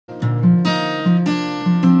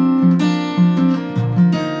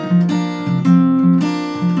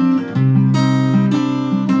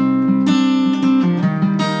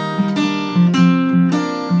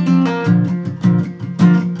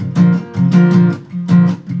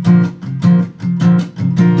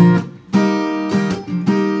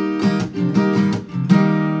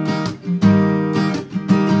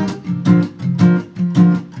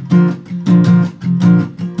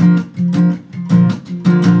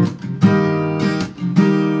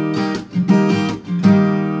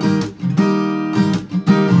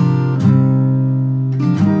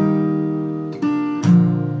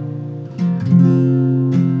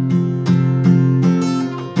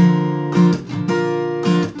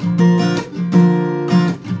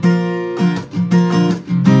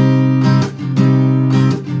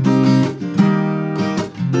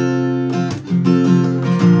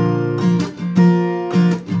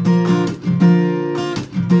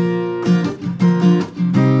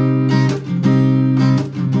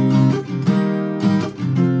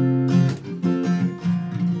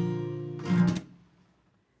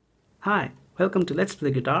welcome to Let's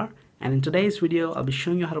Play Guitar, and in today's video I'll be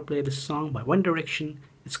showing you how to play this song by One Direction.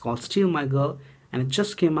 It's called Steal My Girl and it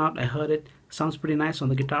just came out. I heard it, sounds pretty nice on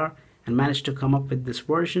the guitar and managed to come up with this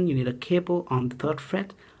version. You need a capo on the 3rd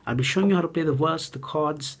fret. I'll be showing you how to play the verse, the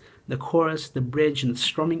chords, the chorus, the bridge and the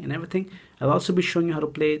strumming and everything. I'll also be showing you how to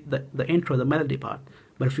play the intro, the melody part.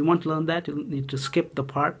 But if you want to learn that, you'll need to skip the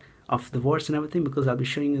part of the verse and everything because I'll be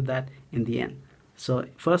showing you that in the end. So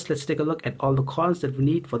first let's take a look at all the chords that we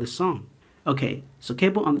need for this song. Okay, so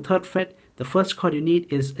capo on the 3rd fret, the first chord you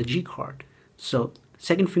need is a G chord. So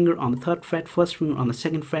 2nd finger on the 3rd fret, 1st finger on the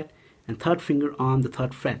 2nd fret, and 3rd finger on the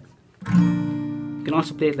 3rd fret. You can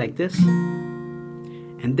also play it like this.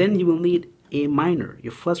 And then you will need A minor,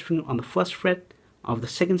 your 1st finger on the 1st fret of the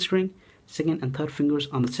 2nd string, 2nd and 3rd fingers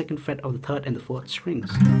on the 2nd fret of the 3rd and the 4th strings.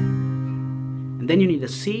 And then you need a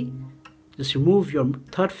C. Just remove your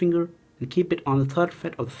 3rd finger and keep it on the 3rd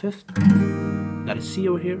fret of the 5th. Got a C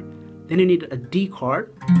over here. Then you need a D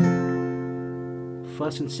chord.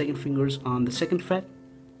 1st and 2nd fingers on the 2nd fret,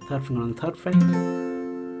 3rd finger on the 3rd fret.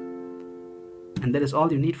 And that is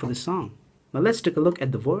all you need for this song. Now let's take a look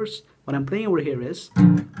at the verse. What I'm playing over here is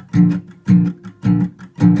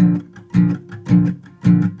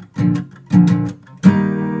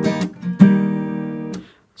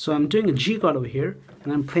so I'm doing a G chord over here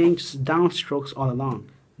and I'm playing just down strokes all along.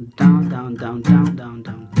 Down, down, down, down, down,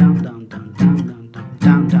 down, down, down, down, down, down, down,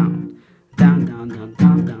 down, down. Down, down, down,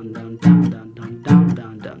 down, down, down, down, down, down, down,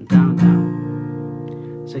 down, down, down,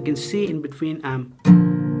 down. So you can see in between I'm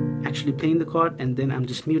actually playing the chord and then I'm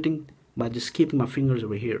just muting by just keeping my fingers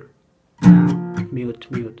over here. Down, mute,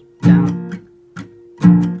 mute, down,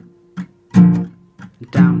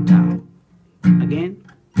 down, down. Again,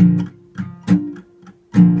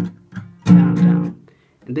 down, down.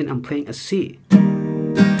 And then I'm playing a C.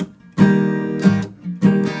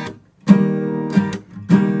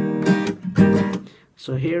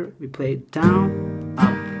 So here we play down,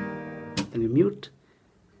 up, then we mute.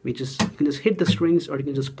 You can just hit the strings or you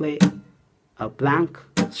can just play a blank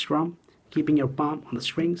strum, keeping your palm on the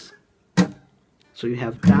strings. So you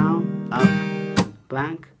have down, up,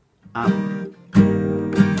 blank, up,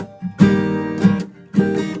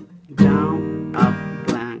 down, up,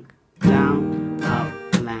 blank, down, up,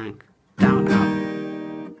 blank, down, up.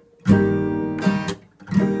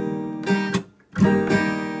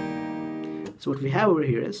 So what we have over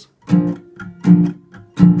here is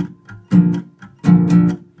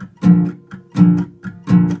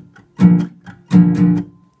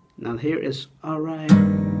now here is alright,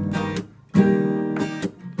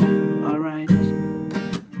 alright,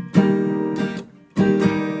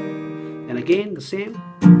 and again the same.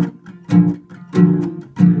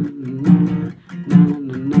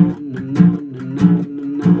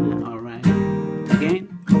 Alright, again.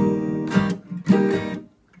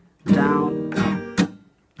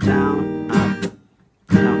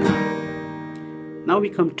 Now we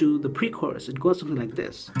come to the pre-chorus. It goes something like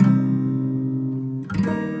this.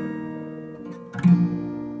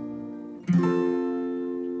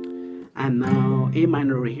 And now A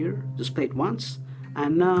minor over here, just play it once.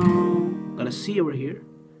 And now got a C over here.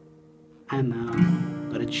 And now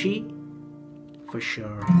got a G for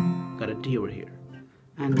sure. Got a D over here.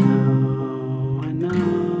 And now, and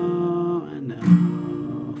now, and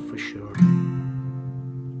now for sure.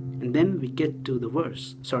 And then we get to the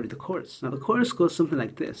verse, sorry, the chorus. Now the chorus goes something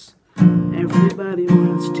like this. Everybody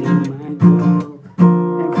wanna steal my girl.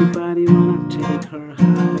 Everybody wanna take her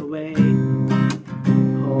heart away.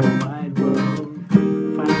 Whole wide world,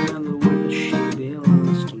 find another one that she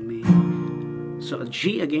belongs to me. So a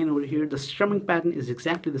G again over here. The strumming pattern is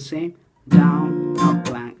exactly the same. Down, up,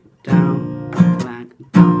 blank, down, up, blank,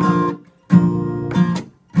 down, up.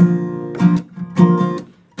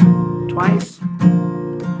 Twice.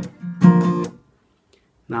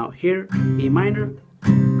 Now here, A minor,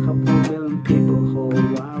 couple billion people, whole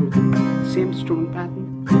wild world, same strumming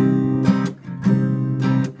pattern.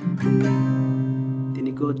 Then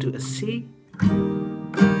you go to a C.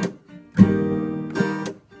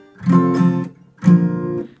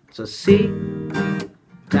 So C,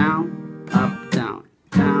 down, up, down,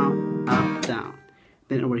 down, up, down.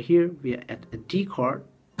 Then over here we are at a D chord,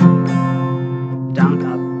 down,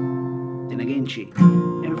 up, then again G.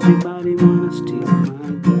 Everybody wanna steal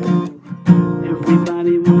my girl.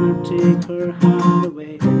 Everybody wanna take her heart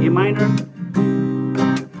away. A minor,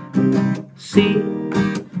 C,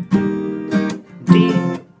 D,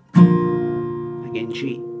 again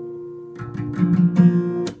G.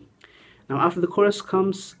 Now after the chorus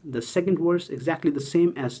comes the 2nd verse, exactly the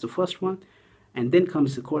same as the first one. And then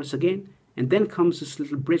comes the chorus again. And then comes this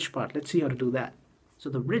little bridge part. Let's see how to do that. So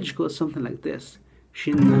the bridge goes something like this.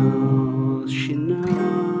 She knows she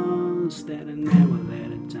knows that I never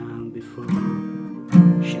let her down before.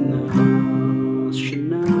 She knows, she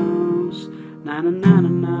knows. Na na na na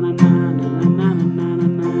na na na na na na na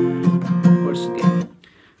na. Chorus again.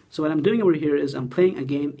 So what I'm doing over here is I'm playing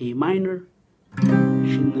again A minor.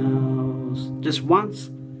 She knows. Just once.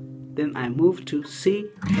 Then I move to C.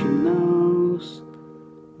 She knows.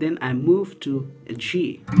 Then I move to a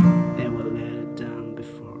G. Never let it down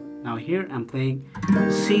before. Now here I'm playing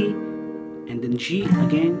C and then G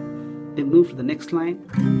again. Then move to the next line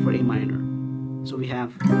for A minor. So we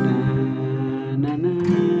have na na na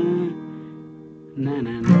na na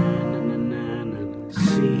na na na na,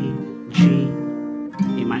 C, G,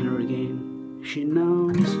 A minor again. She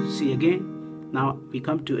knows. C again. Now we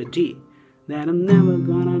come to a D. That I'm never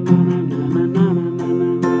gonna na na na na na na na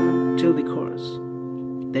na till the chorus.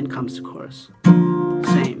 Then comes the chorus.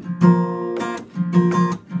 Same.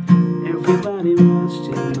 Everybody wants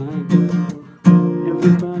to my girl.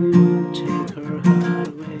 Everybody wants to take her heart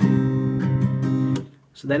away.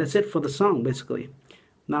 So that is it for the song basically.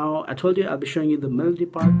 Now I told you I'll be showing you the melody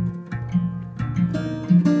part.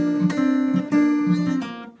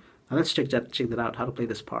 Now let's check that out, how to play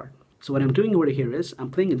this part. So what I'm doing over here is I'm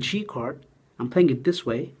playing a G chord. I'm playing it this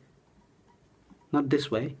way, not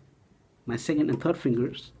this way, my second and third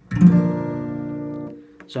fingers.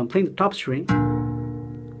 So I'm playing the top string,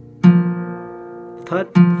 the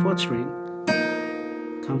third, the fourth string,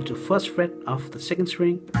 come to first fret of the second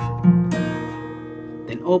string,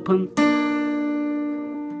 then open,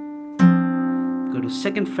 go to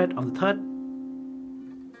second fret of the third,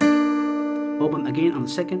 open again on the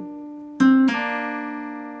second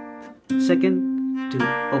to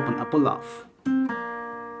open a pull off.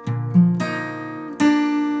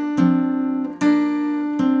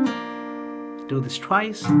 Do this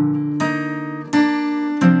twice.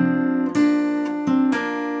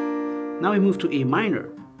 Now we move to A minor.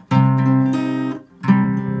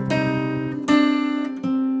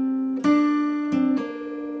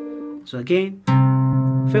 So again,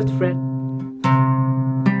 5th fret,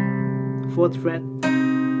 4th fret,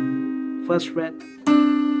 1st fret,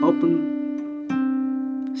 open,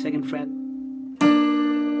 2nd fret,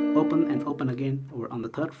 open and open again over on the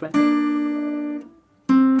 3rd fret.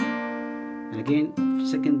 And again,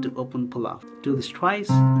 2nd to open, pull off. Do this twice.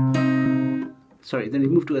 Sorry, then we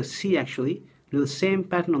move to a C actually. Do the same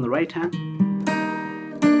pattern on the right hand.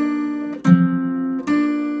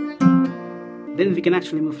 Then we can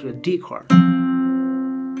actually move to a D chord.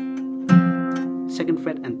 2nd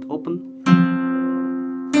fret and open.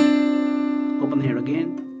 Open here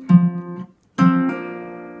again.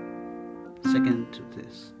 2nd to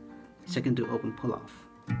this. 2nd to open, pull off.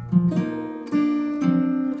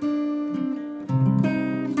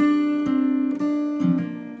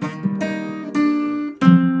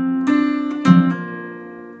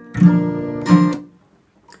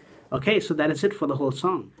 Okay, so that is it for the whole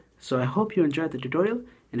song. So I hope you enjoyed the tutorial,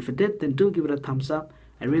 and if you did, then do give it a thumbs up.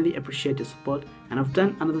 I really appreciate your support. And I've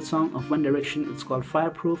done another song of One Direction. It's called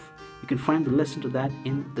Fireproof. You can find the listen to that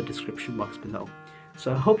in the description box below.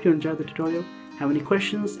 So I hope you enjoyed the tutorial. Have any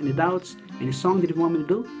questions, any doubts, any song that you want me to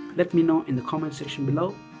do? Let me know in the comment section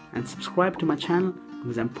below. And subscribe to my channel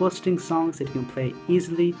because I'm posting songs that you can play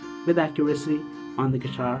easily with accuracy on the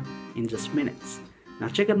guitar in just minutes. Now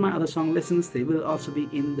check out my other song lessons. They will also be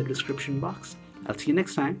in the description box. I'll see you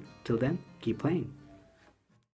next time. Till then, keep playing.